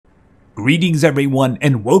Greetings everyone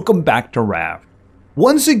and welcome back to Raft.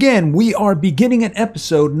 Once again, we are beginning an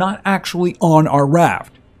episode not actually on our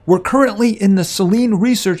raft. We're currently in the Saline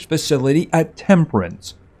Research Facility at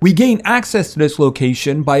Temperance. We gained access to this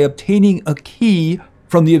location by obtaining a key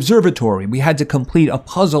from the observatory. We had to complete a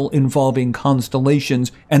puzzle involving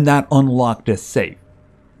constellations and that unlocked a safe.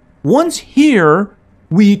 Once here,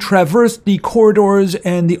 we traversed the corridors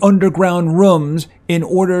and the underground rooms in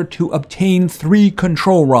order to obtain 3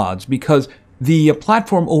 control rods because the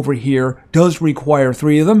platform over here does require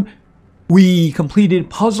 3 of them. We completed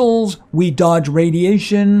puzzles, we dodged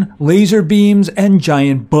radiation, laser beams, and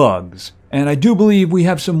giant bugs. And I do believe we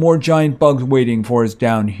have some more giant bugs waiting for us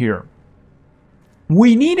down here.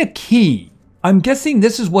 We need a key. I'm guessing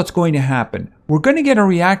this is what's going to happen. We're going to get a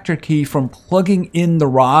reactor key from plugging in the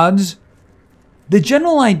rods. The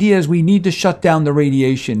general idea is we need to shut down the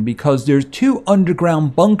radiation because there's 2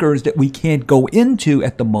 underground bunkers that we can't go into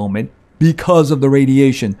at the moment because of the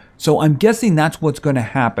radiation. So I'm guessing that's what's going to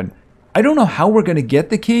happen. I don't know how we're going to get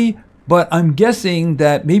the key, but I'm guessing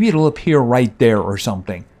that maybe it'll appear right there or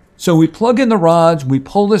something. So we plug in the rods, we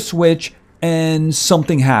pull the switch, and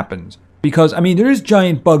something happens. Because, I mean, there's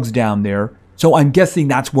giant bugs down there, so I'm guessing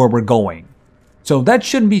that's where we're going. So that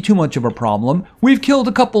shouldn't be too much of a problem. We've killed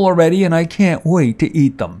a couple already and I can't wait to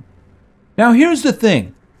eat them. Now here's the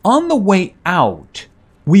thing. On the way out,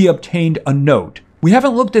 we obtained a note. We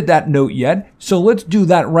haven't looked at that note yet, so let's do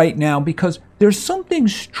that right now because there's something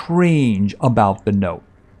strange about the note.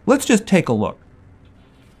 Let's just take a look.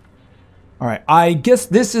 Alright, I guess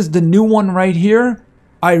this is the new one right here.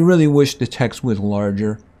 I really wish the text was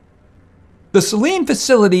larger. The Saline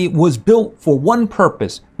facility was built for one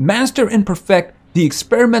purpose, master and perfect the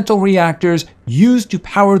experimental reactors used to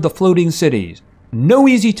power the floating cities. No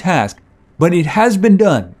easy task, but it has been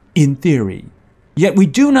done, in theory. Yet we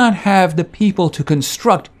do not have the people to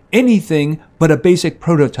construct anything but a basic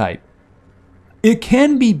prototype. It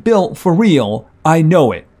can be built for real, I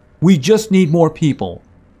know it. We just need more people.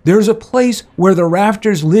 There's a place where the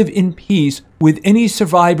rafters live in peace with any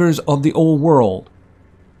survivors of the old world.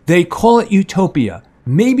 They call it Utopia.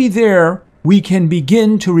 Maybe there we can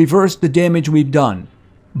begin to reverse the damage we've done.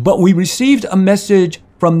 But we received a message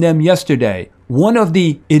from them yesterday. One of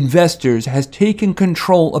the investors has taken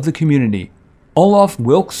control of the community. Olaf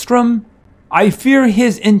Wilkstrom? I fear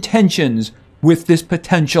his intentions with this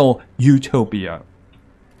potential utopia.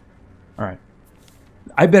 Alright.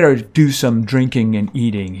 I better do some drinking and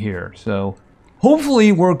eating here. So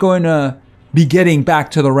hopefully we're going to be getting back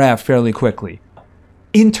to the raft fairly quickly.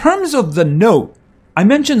 In terms of the note, I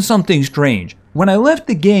mentioned something strange. When I left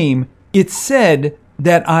the game, it said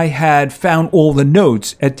that I had found all the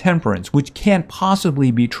notes at Temperance, which can't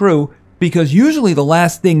possibly be true because usually the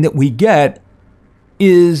last thing that we get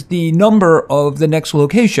is the number of the next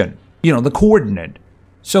location, you know, the coordinate.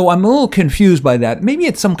 So I'm a little confused by that. Maybe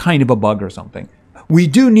it's some kind of a bug or something. We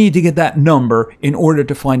do need to get that number in order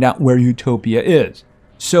to find out where Utopia is.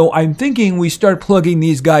 So I'm thinking we start plugging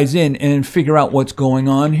these guys in and figure out what's going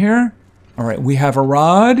on here. All right, we have a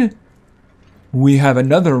rod. We have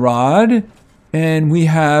another rod. And we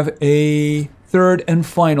have a third and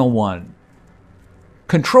final one.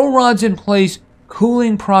 Control rod's in place.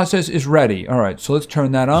 Cooling process is ready. All right, so let's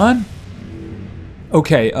turn that on.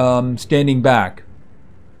 Okay, standing back.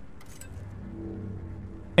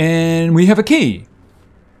 And we have a key.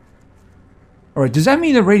 All right, does that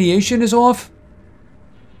mean the radiation is off?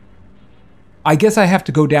 I guess I have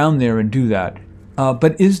to go down there and do that.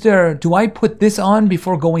 But is there... Do I put this on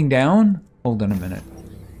before going down? Hold on a minute.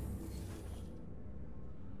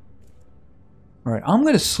 Alright, I'm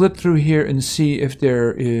going to slip through here and see if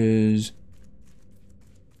there is...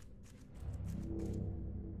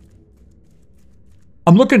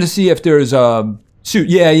 I'm looking to see if there's a suit.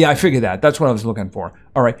 Yeah, I figured that. That's what I was looking for.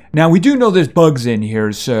 Alright, now we do know there's bugs in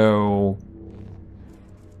here, so...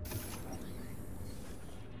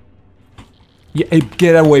 Yeah,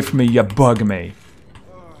 get away from me, you bug me.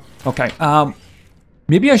 Okay,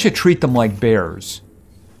 maybe I should treat them like bears.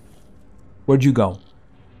 Where'd you go?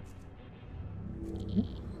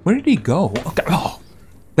 Where did he go? Okay. Oh,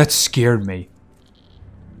 that scared me.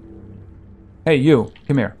 Hey, you,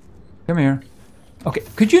 come here. Come here. Okay,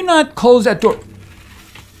 could you not close that door?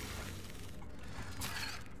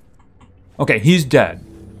 Okay, he's dead.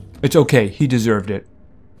 It's okay, he deserved it.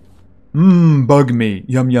 Bug me.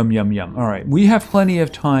 Yum, yum, yum, yum. Alright, we have plenty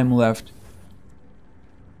of time left.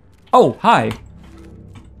 Oh, hi.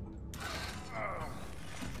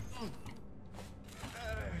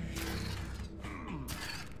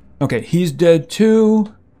 Okay, he's dead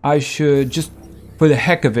too. I should just, for the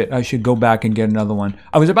heck of it, I should go back and get another one.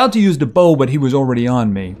 I was about to use the bow, but he was already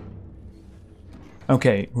on me.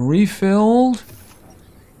 Okay, refilled.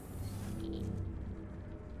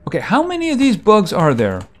 Okay, how many of these bugs are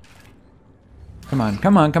there? Come on,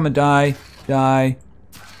 come on, come on, die, die,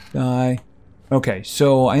 die. Okay,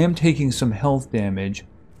 so I am taking some health damage.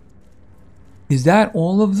 Is that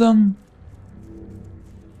all of them?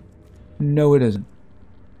 No, it isn't.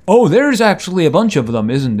 Oh, there's actually a bunch of them,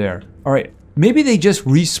 isn't there? Alright, maybe they just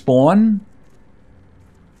respawn?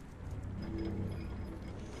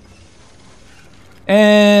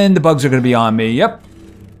 And the bugs are going to be on me, yep.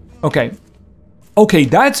 Okay. Okay,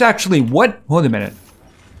 that's actually what? Hold a minute.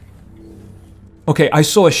 Okay, I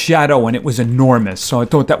saw a shadow and it was enormous, so I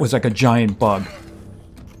thought that was like a giant bug.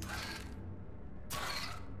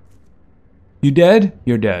 You dead?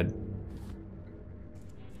 You're dead.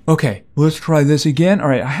 Okay, let's try this again.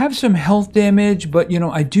 Alright, I have some health damage, but you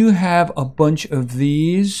know, I do have a bunch of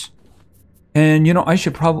these. And you know, I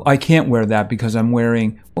should probably... I can't wear that because I'm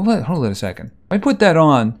wearing... Well, hold on a second. If I put that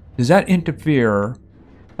on, does that interfere?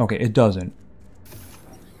 Okay, it doesn't.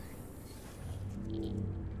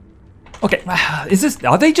 Okay, is this...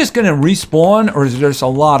 Are they just gonna respawn, or is there just a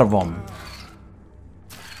lot of them?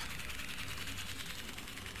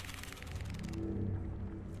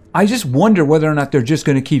 I just wonder whether or not they're just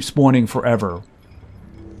gonna keep spawning forever.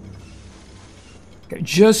 Okay,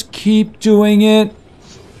 just keep doing it.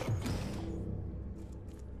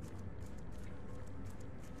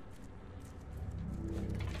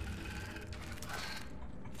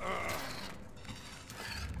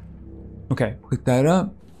 Okay, pick that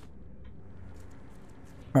up.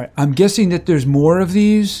 Alright, I'm guessing that there's more of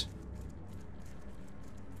these.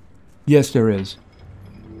 Yes, there is.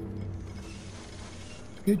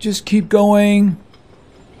 Okay, just keep going.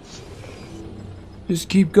 Just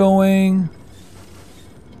keep going.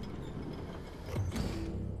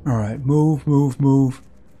 Alright, move, move, move.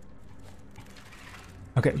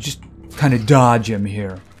 Okay, just kind of dodge him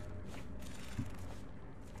here.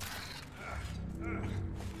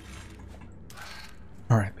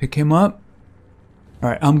 Alright, pick him up.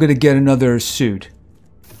 Alright, I'm gonna get another suit.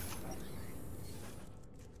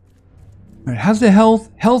 Alright, how's the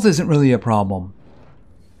health? Health isn't really a problem.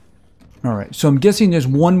 Alright, so I'm guessing there's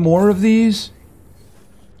one more of these.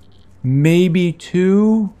 Maybe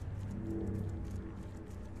two.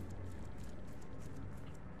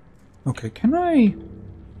 Okay, can I...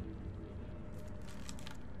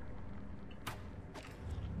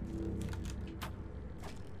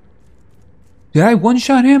 Did I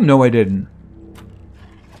one-shot him? No, I didn't.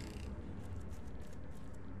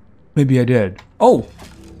 Maybe I did. Oh!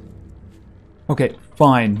 Okay,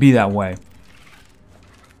 fine. Be that way.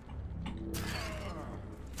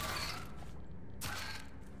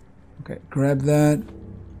 Okay, grab that.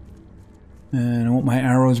 And I want my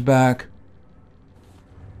arrows back.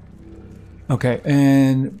 Okay,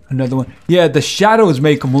 and another one. Yeah, the shadows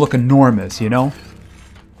make them look enormous, you know?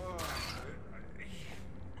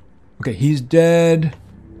 Okay, he's dead.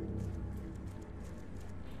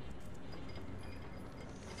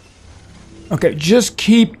 Okay, just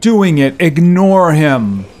keep doing it. Ignore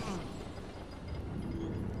him.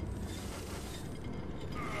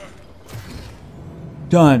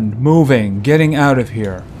 Done. Moving. Getting out of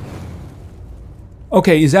here.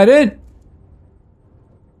 Okay, is that it?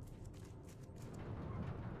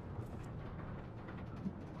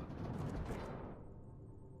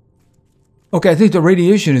 Okay, I think the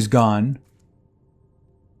radiation is gone.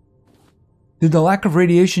 Did the lack of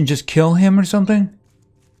radiation just kill him or something?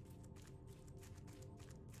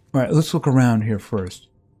 Alright, let's look around here first.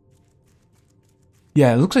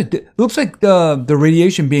 Yeah, it looks like the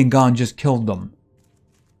radiation being gone just killed them.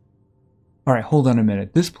 Alright, hold on a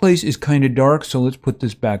minute. This place is kind of dark, so let's put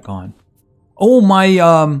this back on. Oh,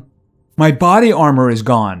 my body armor is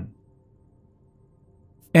gone.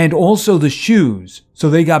 And also the shoes. So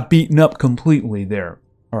they got beaten up completely there.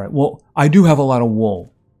 Alright, well, I do have a lot of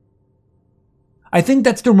wool. I think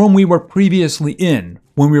that's the room we were previously in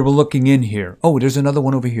when we were looking in here. Oh, there's another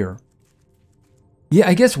one over here. Yeah,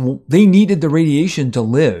 I guess they needed the radiation to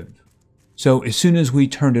live. So as soon as we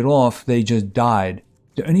turned it off, they just died.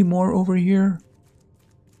 Is there any more over here?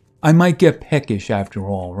 I might get peckish after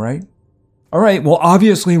all, right? Alright, well,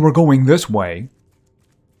 obviously we're going this way.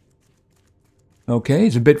 Okay,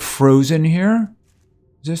 it's a bit frozen here.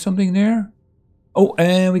 Is there something there? Oh,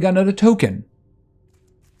 and we got another token.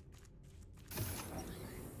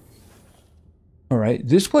 Alright,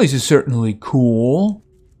 this place is certainly cool.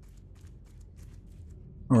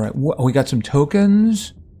 Alright, we got some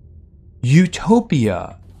tokens.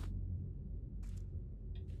 Utopia.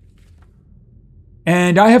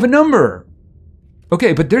 And I have a number.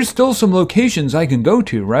 Okay, but there's still some locations I can go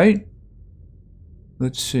to, right?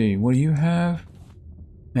 Let's see, what do you have?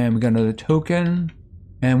 And we got another token.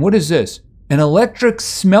 And what is this? An electric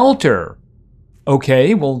smelter.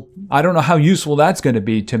 Okay, well, I don't know how useful that's going to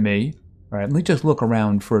be to me. All right, let me just look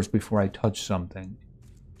around first before I touch something.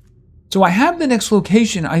 So I have the next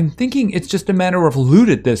location. I'm thinking it's just a matter of loot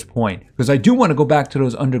at this point, because I do want to go back to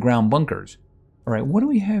those underground bunkers. All right, what do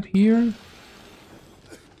we have here?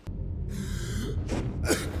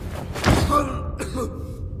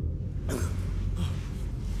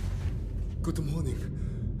 Good morning.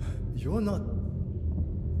 You're not...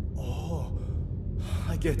 Oh,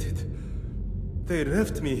 I get it. They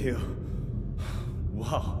left me here.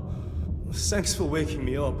 Wow. Thanks for waking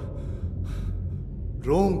me up.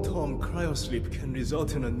 Long-term cryosleep can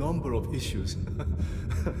result in a number of issues.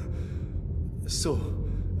 So,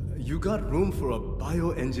 you got room for a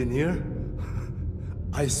bioengineer?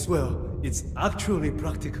 I swear, it's actually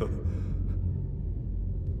practical.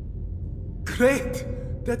 Great!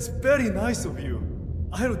 That's very nice of you.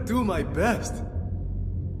 I'll do my best.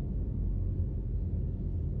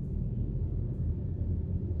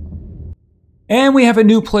 And we have a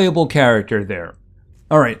new playable character there.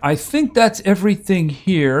 All right, I think that's everything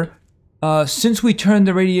here. Since we turned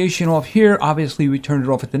the radiation off here, obviously we turned it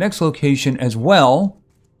off at the next location as well.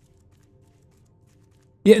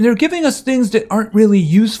 Yeah, and they're giving us things that aren't really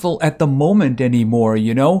useful at the moment anymore,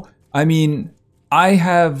 you know? I mean, I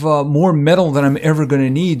have more metal than I'm ever going to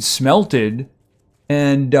need smelted.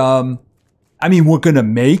 And, I mean, we're going to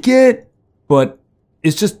make it, but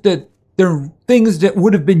it's just that there are things that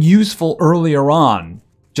would have been useful earlier on.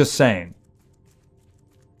 Just saying.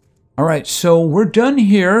 All right, so we're done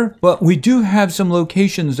here, but we do have some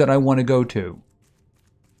locations that I want to go to.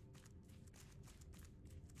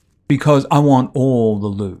 Because I want all the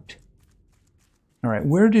loot. All right,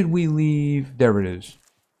 where did we leave? There it is.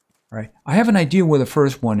 All right, I have an idea where the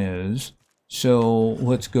first one is. So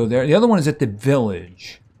let's go there. The other one is at the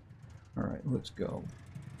village. All right, let's go.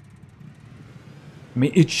 I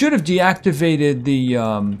mean, it should have deactivated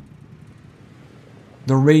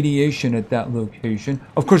the radiation at that location.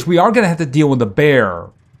 Of course, we are going to have to deal with a bear.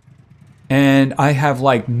 And I have,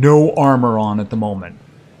 like, no armor on at the moment.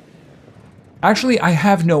 Actually, I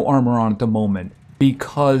have no armor on at the moment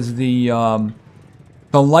because the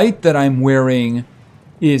light that I'm wearing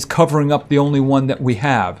is covering up the only one that we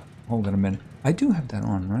have. Hold on a minute. I do have that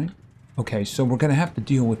on, right? Okay, so we're going to have to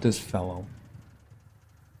deal with this fellow.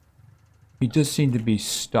 He does seem to be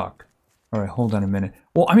stuck. All right, hold on a minute.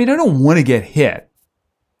 Well, I mean, I don't want to get hit.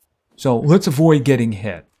 So let's avoid getting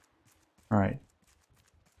hit. All right.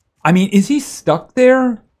 I mean, is he stuck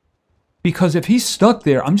there? Because if he's stuck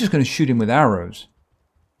there, I'm just going to shoot him with arrows.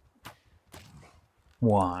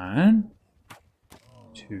 1,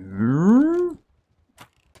 2.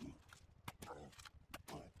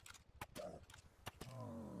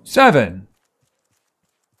 Seven.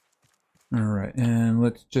 All right, and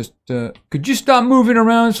let's just, could you stop moving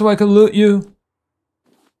around so I can loot you?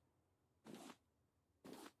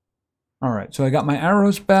 All right, so I got my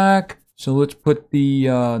arrows back. So let's put the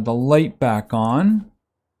light back on.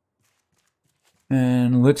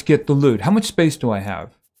 And let's get the loot. How much space do I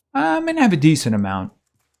have? I'm going to have a decent amount.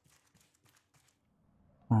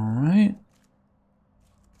 All right.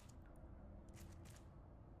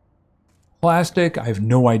 Plastic. I have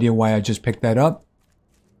no idea why I just picked that up.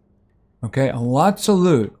 Okay, lots of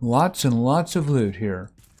loot. Lots and lots of loot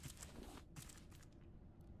here.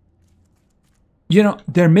 You know,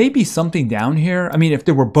 there may be something down here. I mean, if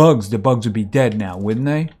there were bugs, the bugs would be dead now, wouldn't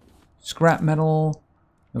they? Scrap metal.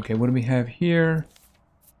 Okay, what do we have here?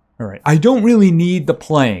 All right, I don't really need the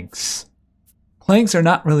planks. Planks are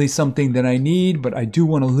not really something that I need, but I do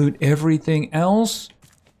want to loot everything else.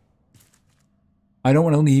 I don't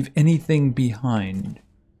want to leave anything behind.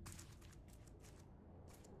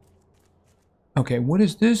 Okay, what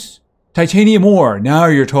is this? Titanium ore. Now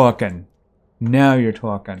you're talking. Now you're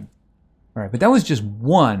talking. All right, but that was just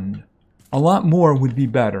one. A lot more would be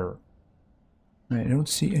better. All right, I don't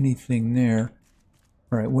see anything there.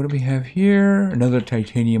 All right, what do we have here? Another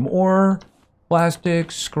titanium ore,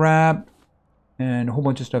 plastic, scrap, and a whole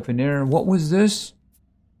bunch of stuff in there. What was this?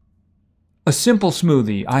 A simple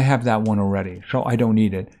smoothie. I have that one already, so I don't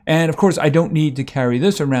need it. And of course, I don't need to carry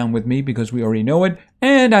this around with me because we already know it.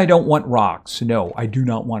 And I don't want rocks. No, I do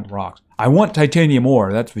not want rocks. I want titanium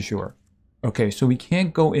ore, that's for sure. Okay, so we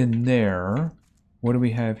can't go in there. What do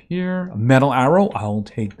we have here? A metal arrow. I'll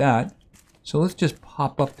take that. So let's just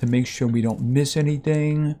pop up to make sure we don't miss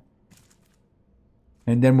anything.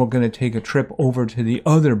 And then we're going to take a trip over to the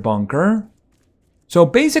other bunker. So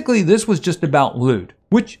basically, this was just about loot,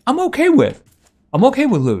 which I'm okay with. I'm okay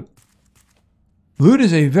with loot. Loot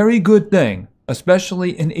is a very good thing,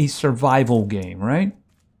 especially in a survival game, right?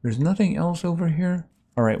 There's nothing else over here?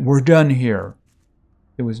 All right, we're done here.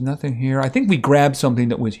 There was nothing here. I think we grabbed something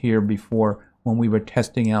that was here before when we were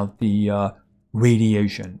testing out the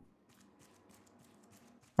radiation.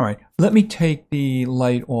 All right, let me take the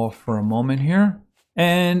light off for a moment here.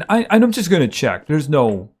 And I'm just going to check. There's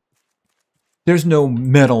no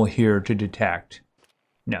metal here to detect.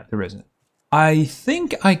 No, there isn't. I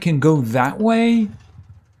think I can go that way.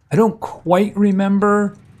 I don't quite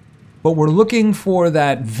remember. But we're looking for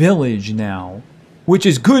that village now, which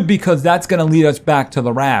is good because that's going to lead us back to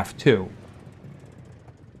the raft too.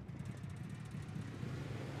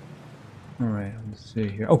 All right, let's see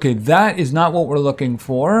here. Okay, that is not what we're looking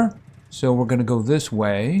for. So we're going to go this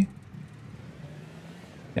way.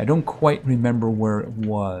 I don't quite remember where it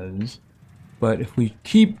was. But if we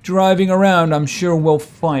keep driving around, I'm sure we'll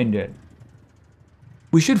find it.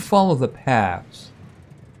 We should follow the paths.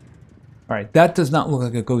 All right, that does not look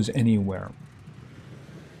like it goes anywhere.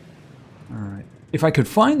 All right. If I could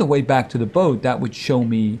find the way back to the boat, that would show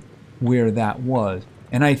me where that was.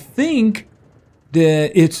 And I think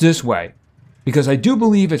that it's this way. Because I do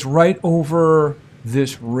believe it's right over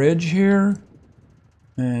this ridge here.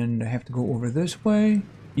 And I have to go over this way.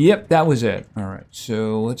 Yep, that was it. All right,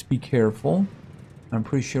 so let's be careful. I'm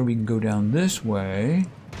pretty sure we can go down this way.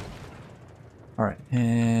 All right,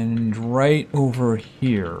 and right over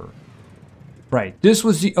here. Right, this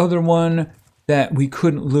was the other one that we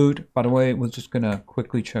couldn't loot. By the way, we're just going to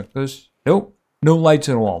quickly check this. Nope, no lights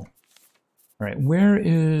at all. All right, where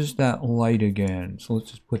is that light again? So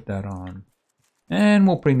let's just put that on. And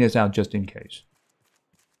we'll bring this out just in case.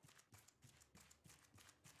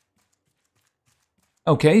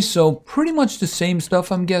 Okay, so pretty much the same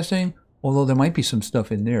stuff, I'm guessing. Although there might be some stuff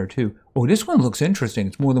in there, too. Oh, this one looks interesting.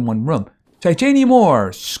 It's more than one room. Titanium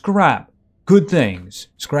ore, scrap, good things.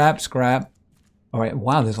 Scrap, scrap. All right,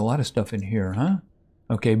 wow, there's a lot of stuff in here, huh?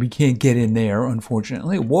 Okay, we can't get in there,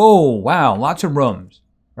 unfortunately. Whoa, wow, lots of rooms.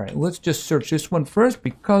 All right, let's just search this one first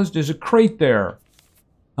because there's a crate there.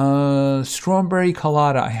 Strawberry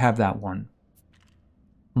colada, I have that one.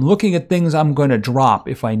 I'm looking at things I'm going to drop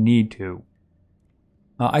if I need to.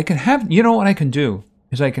 I can have, you know what I can do?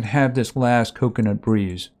 Is I can have this last coconut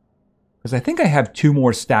breeze. Because I think I have 2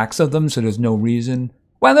 more stacks of them, so there's no reason.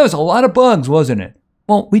 Wow, that was a lot of bugs, wasn't it?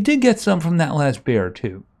 Well, we did get some from that last bear,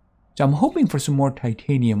 too. So I'm hoping for some more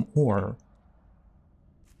titanium ore.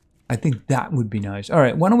 I think that would be nice. All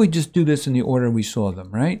right, why don't we just do this in the order we saw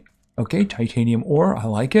them, right? Okay, titanium ore, I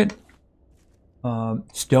like it.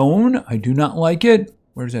 Stone, I do not like it.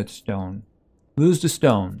 Where's that stone? Lose the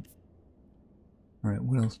stone. All right,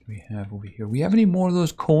 what else do we have over here? We have any more of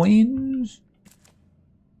those coins?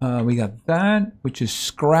 We got that, which is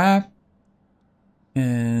scrap.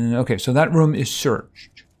 And, okay, so that room is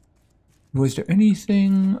searched. Was there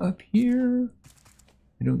anything up here?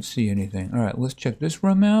 I don't see anything. All right, let's check this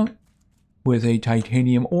room out with a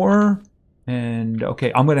titanium ore. And,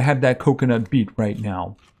 okay, I'm going to have that coconut beet right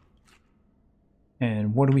now.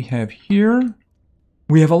 And what do we have here?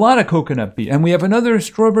 We have a lot of coconut beet. And we have another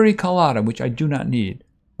strawberry colada, which I do not need.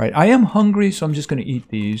 All right, I am hungry, so I'm just going to eat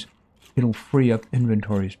these. It'll free up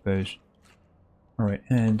inventory space. All right,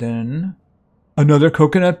 and then another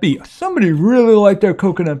coconut beet. Somebody really liked their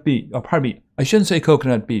coconut beet. Oh, pardon me. I shouldn't say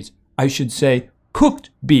coconut beets. I should say cooked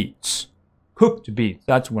beets. Cooked beets.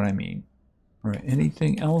 That's what I mean. All right,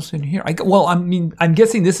 anything else in here? Well, I mean, I'm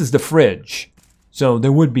guessing this is the fridge. So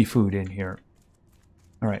there would be food in here.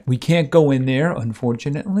 All right, we can't go in there,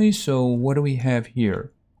 unfortunately. So what do we have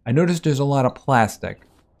here? I noticed there's a lot of plastic.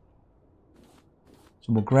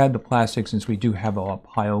 So we'll grab the plastic since we do have a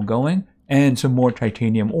pile going. And some more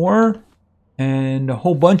titanium ore. And a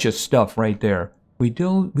whole bunch of stuff right there. We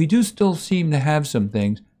do still seem to have some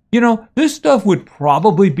things. You know, this stuff would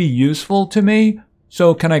probably be useful to me.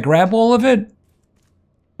 So can I grab all of it?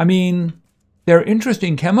 I mean, they're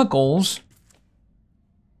interesting chemicals.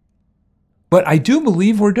 But I do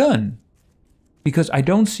believe we're done. Because I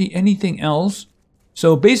don't see anything else.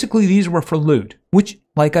 So basically these were for loot. Which,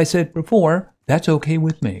 like I said before, that's okay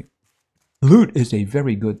with me. Loot is a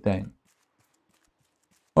very good thing.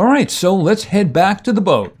 Alright, so let's head back to the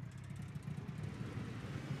boat.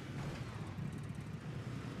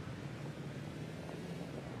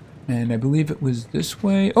 And I believe it was this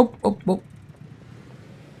way. Oh.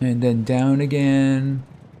 And then down again.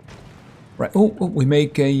 Right. Oh, we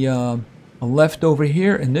make a left over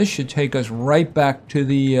here, and this should take us right back to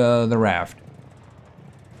the raft.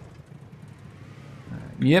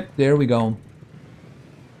 Yep, there we go. All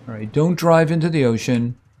right, don't drive into the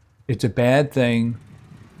ocean. It's a bad thing.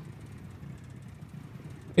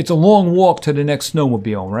 It's a long walk to the next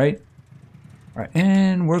snowmobile, right? All right,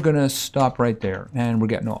 and we're gonna stop right there, and we're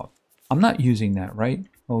getting off. I'm not using that, right?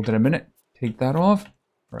 Hold it a minute. Take that off.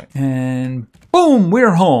 All right, and boom,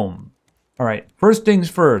 we're home. All right, first things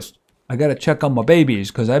first. I gotta check on my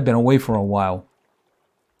babies because I've been away for a while.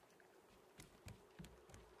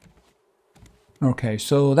 Okay,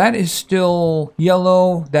 so that is still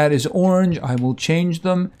yellow. That is orange. I will change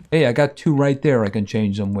them. Hey, I got 2 right there I can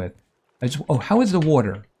change them with. Oh, how is the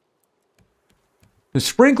water? The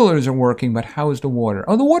sprinklers are working, but how is the water?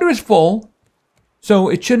 Oh, the water is full, so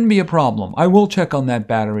it shouldn't be a problem. I will check on that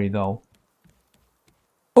battery, though.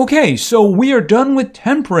 Okay, so we are done with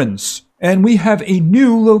Temperance, and we have a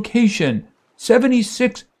new location,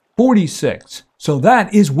 7646. So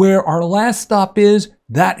that is where our last stop is.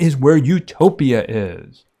 That is where Utopia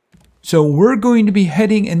is. So we're going to be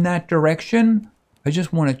heading in that direction. I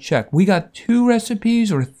just want to check. We got 2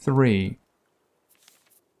 recipes or 3?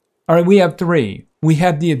 All right, we have 3. We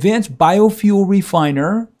have the advanced biofuel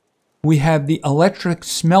refiner. We have the electric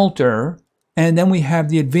smelter. And then we have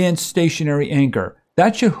the advanced stationary anchor.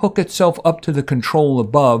 That should hook itself up to the control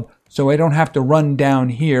above, so I don't have to run down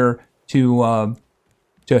here to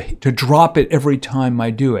drop it every time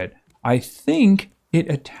I do it. I think it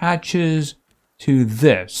attaches to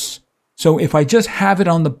this. So if I just have it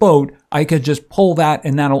on the boat, I could just pull that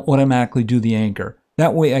and that'll automatically do the anchor.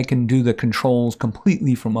 That way I can do the controls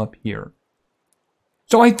completely from up here.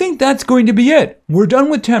 So I think that's going to be it. We're done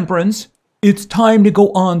with Temperance. It's time to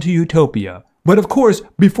go on to Utopia. But of course,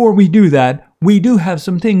 before we do that, we do have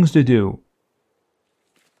some things to do.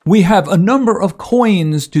 We have a number of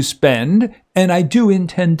coins to spend, and I do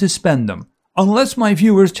intend to spend them. Unless my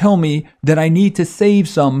viewers tell me that I need to save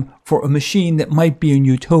some for a machine that might be in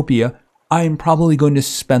Utopia, I am probably going to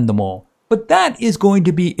spend them all. But that is going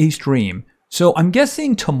to be a stream. So I'm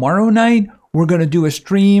guessing tomorrow night we're going to do a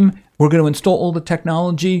stream. We're going to install all the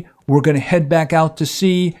technology. We're going to head back out to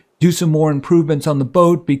sea, do some more improvements on the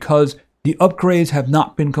boat because the upgrades have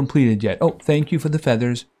not been completed yet. Oh, thank you for the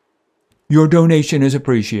feathers. Your donation is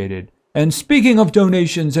appreciated. And speaking of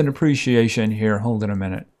donations and appreciation here, hold it a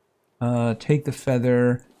minute. Take the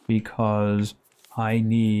feather because I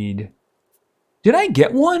need... Did I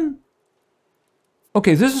get one?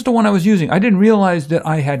 Okay, this is the one I was using. I didn't realize that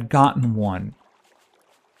I had gotten one.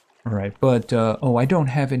 All right, but, oh, I don't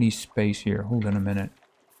have any space here. Hold on a minute.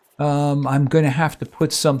 I'm going to have to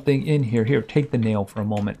put something in here. Here, take the nail for a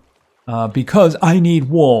moment. Because I need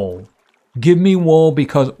wool. Give me wool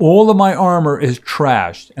because all of my armor is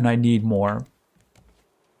trashed and I need more.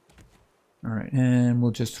 All right, and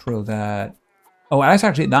we'll just throw that. Oh, that's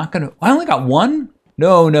actually not going to... I only got one?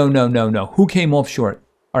 No. Who came off short?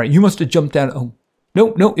 All right, you must have jumped out. Oh,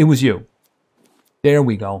 no, it was you. There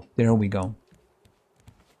we go.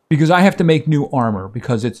 Because I have to make new armor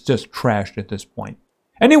because it's just trashed at this point.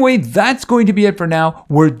 Anyway, that's going to be it for now.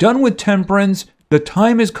 We're done with Temperance. The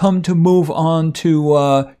time has come to move on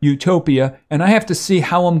to Utopia, and I have to see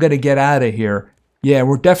how I'm going to get out of here. Yeah,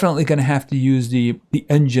 we're definitely going to have to use the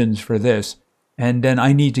engines for this. And then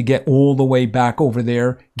I need to get all the way back over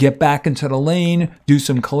there, get back into the lane, do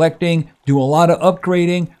some collecting, do a lot of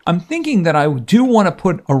upgrading. I'm thinking that I do want to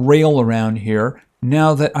put a rail around here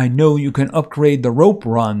now that I know you can upgrade the rope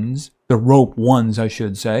runs, the rope ones, I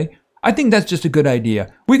should say. I think that's just a good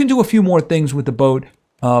idea. We can do a few more things with the boat,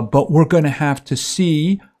 but we're going to have to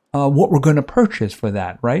see what we're going to purchase for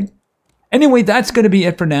that, right? Anyway, that's going to be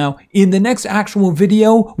it for now. In the next actual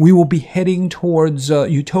video, we will be heading towards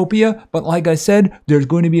Utopia. But like I said, there's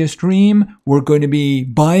going to be a stream. We're going to be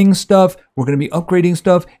buying stuff. We're going to be upgrading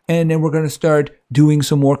stuff. And then we're going to start doing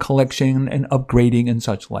some more collection and upgrading and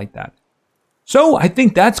such like that. So I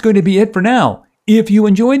think that's going to be it for now. If you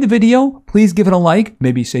enjoyed the video, please give it a like.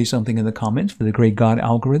 Maybe say something in the comments for the great God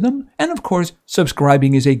algorithm. And of course,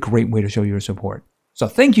 subscribing is a great way to show your support. So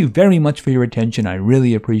thank you very much for your attention. I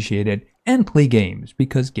really appreciate it. And play games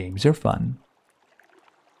because games are fun.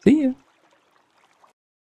 See ya.